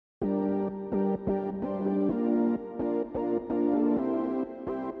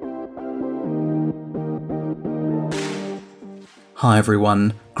Hi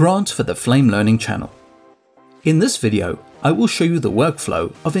everyone, Grant for the Flame Learning channel. In this video, I will show you the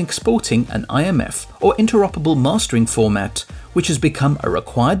workflow of exporting an IMF or interoperable mastering format, which has become a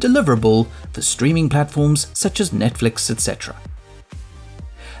required deliverable for streaming platforms such as Netflix, etc.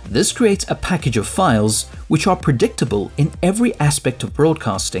 This creates a package of files which are predictable in every aspect of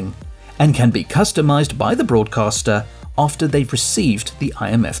broadcasting and can be customized by the broadcaster after they've received the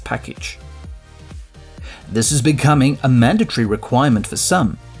IMF package. This is becoming a mandatory requirement for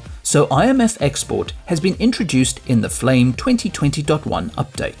some, so IMF export has been introduced in the Flame 2020.1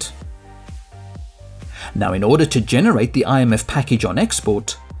 update. Now, in order to generate the IMF package on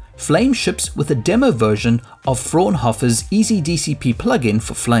export, Flame ships with a demo version of Fraunhofer's EasyDCP plugin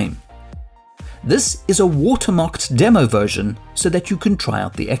for Flame. This is a watermarked demo version so that you can try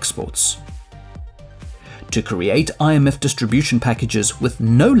out the exports. To create IMF distribution packages with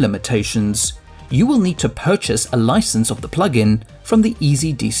no limitations, you will need to purchase a license of the plugin from the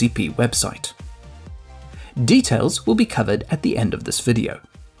EasyDCP website. Details will be covered at the end of this video.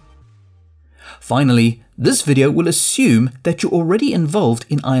 Finally, this video will assume that you're already involved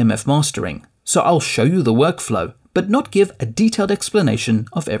in IMF mastering, so I'll show you the workflow, but not give a detailed explanation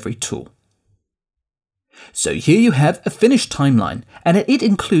of every tool. So here you have a finished timeline, and it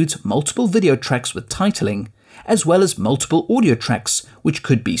includes multiple video tracks with titling, as well as multiple audio tracks, which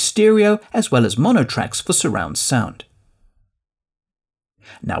could be stereo as well as mono tracks for surround sound.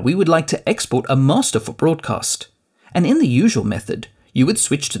 Now we would like to export a master for broadcast, and in the usual method, you would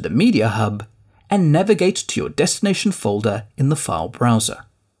switch to the Media Hub and navigate to your destination folder in the file browser.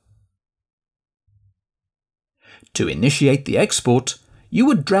 To initiate the export, you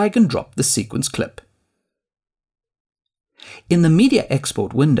would drag and drop the sequence clip. In the Media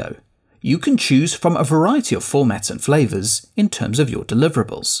Export window, you can choose from a variety of formats and flavors in terms of your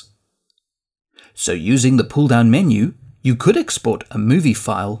deliverables. So using the pull-down menu, you could export a movie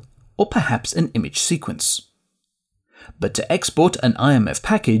file or perhaps an image sequence. But to export an IMF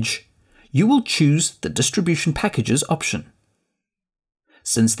package, you will choose the Distribution Packages option.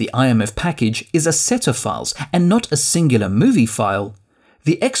 Since the IMF package is a set of files and not a singular movie file,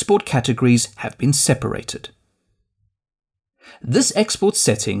 the export categories have been separated. This export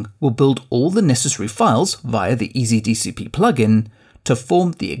setting will build all the necessary files via the EasyDCP plugin to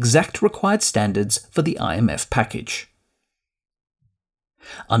form the exact required standards for the IMF package.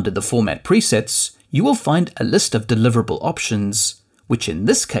 Under the Format presets, you will find a list of deliverable options, which in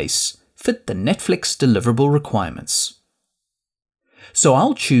this case fit the Netflix deliverable requirements. So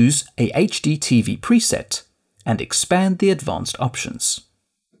I'll choose a HDTV preset and expand the advanced options.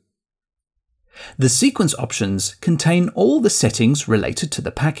 The sequence options contain all the settings related to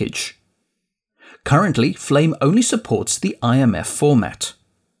the package. Currently, Flame only supports the IMF format.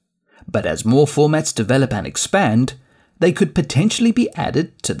 But as more formats develop and expand, they could potentially be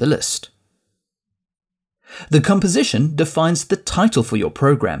added to the list. The composition defines the title for your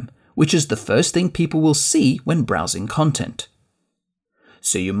program, which is the first thing people will see when browsing content.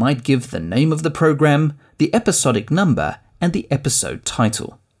 So you might give the name of the program, the episodic number, and the episode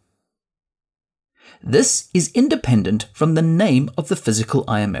title. This is independent from the name of the physical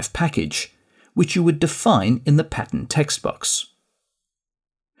IMF package, which you would define in the pattern text box.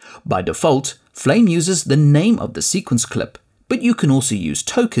 By default, Flame uses the name of the sequence clip, but you can also use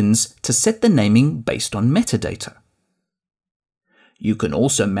tokens to set the naming based on metadata. You can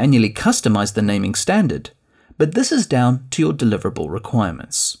also manually customize the naming standard, but this is down to your deliverable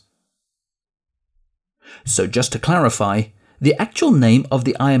requirements. So just to clarify, the actual name of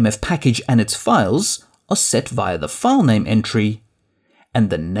the IMF package and its files are set via the file name entry, and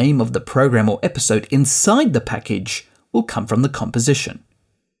the name of the program or episode inside the package will come from the composition.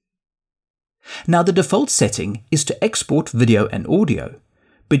 Now, the default setting is to export video and audio,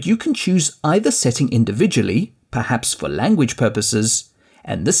 but you can choose either setting individually, perhaps for language purposes,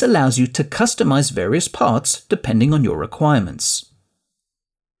 and this allows you to customize various parts depending on your requirements.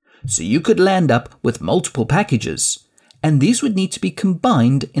 So you could land up with multiple packages, and these would need to be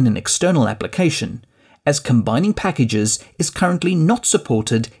combined in an external application, as combining packages is currently not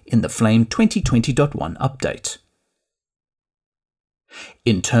supported in the Flame 2020.1 update.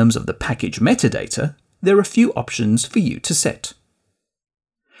 In terms of the package metadata, there are a few options for you to set.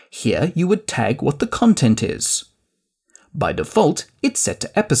 Here you would tag what the content is. By default, it's set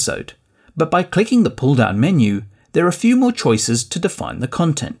to episode, but by clicking the pull-down menu, there are a few more choices to define the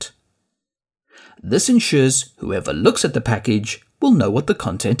content. This ensures whoever looks at the package will know what the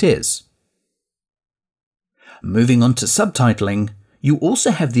content is. Moving on to subtitling, you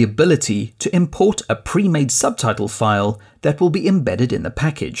also have the ability to import a pre-made subtitle file that will be embedded in the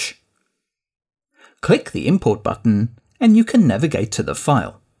package. Click the Import button and you can navigate to the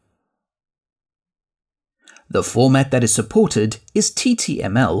file. The format that is supported is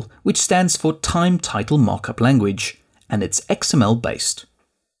TTML, which stands for Time Title Markup Language, and it's XML based.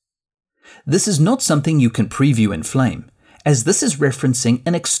 This is not something you can preview in Flame, as this is referencing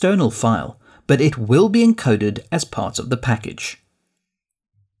an external file, but it will be encoded as part of the package.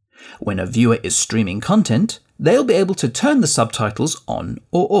 When a viewer is streaming content, they'll be able to turn the subtitles on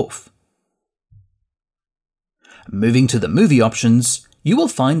or off. Moving to the movie options, you will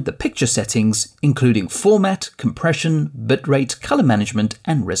find the picture settings, including format, compression, bitrate, color management,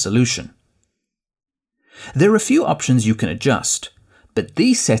 and resolution. There are a few options you can adjust, but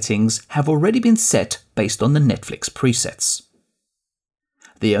these settings have already been set based on the Netflix presets.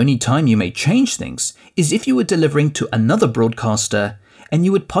 The only time you may change things is if you were delivering to another broadcaster and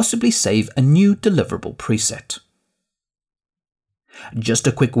you would possibly save a new deliverable preset. Just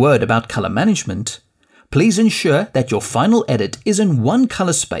a quick word about color management. Please ensure that your final edit is in one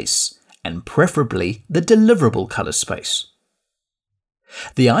color space, and preferably the deliverable color space.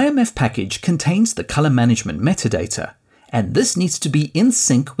 The IMF package contains the color management metadata, and this needs to be in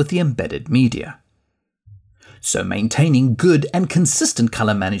sync with the embedded media. So maintaining good and consistent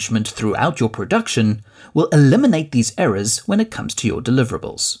color management throughout your production will eliminate these errors when it comes to your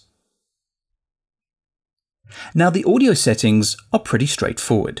deliverables. Now, the audio settings are pretty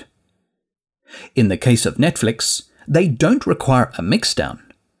straightforward. In the case of Netflix, they don't require a mixdown,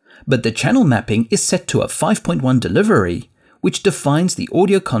 but the channel mapping is set to a 5.1 delivery, which defines the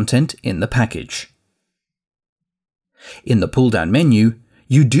audio content in the package. In the pull-down menu,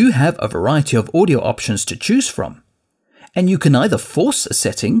 you do have a variety of audio options to choose from, and you can either force a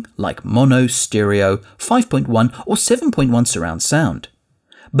setting like mono, stereo, 5.1 or 7.1 surround sound,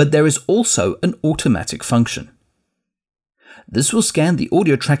 but there is also an automatic function. This will scan the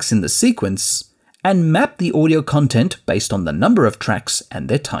audio tracks in the sequence and map the audio content based on the number of tracks and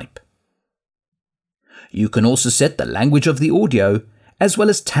their type. You can also set the language of the audio as well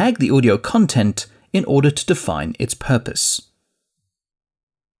as tag the audio content in order to define its purpose.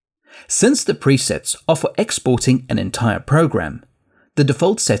 Since the presets are for exporting an entire program, the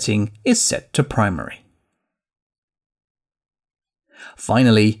default setting is set to primary.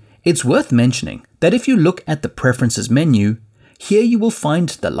 Finally, it's worth mentioning that if you look at the Preferences menu, here you will find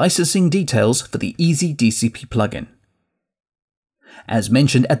the licensing details for the EasyDCP plugin. As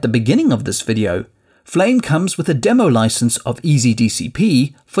mentioned at the beginning of this video, Flame comes with a demo license of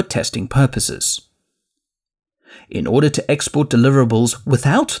EasyDCP for testing purposes. In order to export deliverables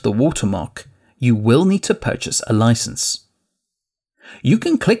without the watermark, you will need to purchase a license. You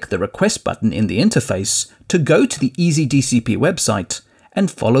can click the request button in the interface to go to the EasyDCP website and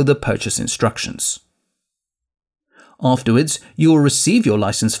follow the purchase instructions. Afterwards, you will receive your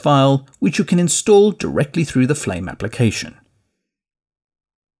license file, which you can install directly through the Flame application.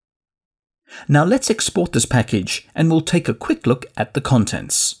 Now let's export this package and we'll take a quick look at the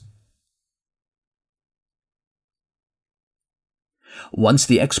contents. Once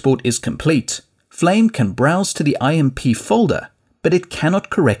the export is complete, Flame can browse to the IMP folder, but it cannot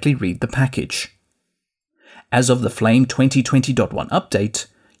correctly read the package. As of the Flame 2020.1 update,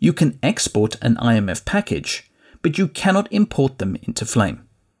 you can export an IMF package, but you cannot import them into Flame.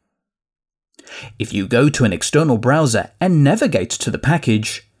 If you go to an external browser and navigate to the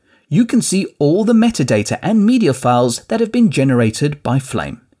package, you can see all the metadata and media files that have been generated by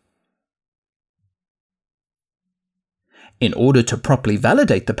Flame. In order to properly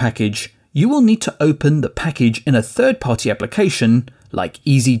validate the package, you will need to open the package in a third-party application like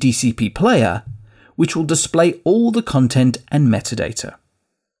EasyDCP Player, which will display all the content and metadata.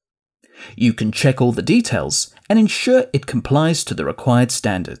 You can check all the details and ensure it complies to the required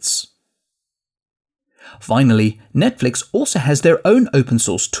standards. Finally, Netflix also has their own open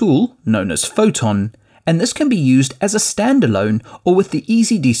source tool known as Photon, and this can be used as a standalone or with the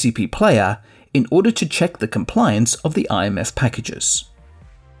EasyDCP Player in order to check the compliance of the IMF packages.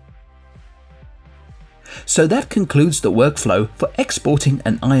 So that concludes the workflow for exporting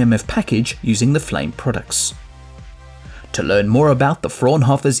an IMF package using the Flame products. To learn more about the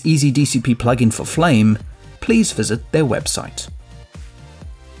Fraunhofer's EasyDCP plugin for Flame, please visit their website.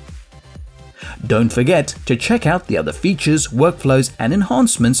 Don't forget to check out the other features, workflows, and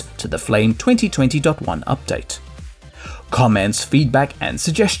enhancements to the Flame 2020.1 update. Comments, feedback, and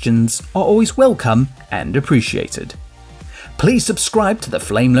suggestions are always welcome and appreciated. Please subscribe to the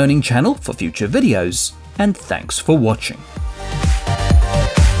Flame Learning channel for future videos, and thanks for watching.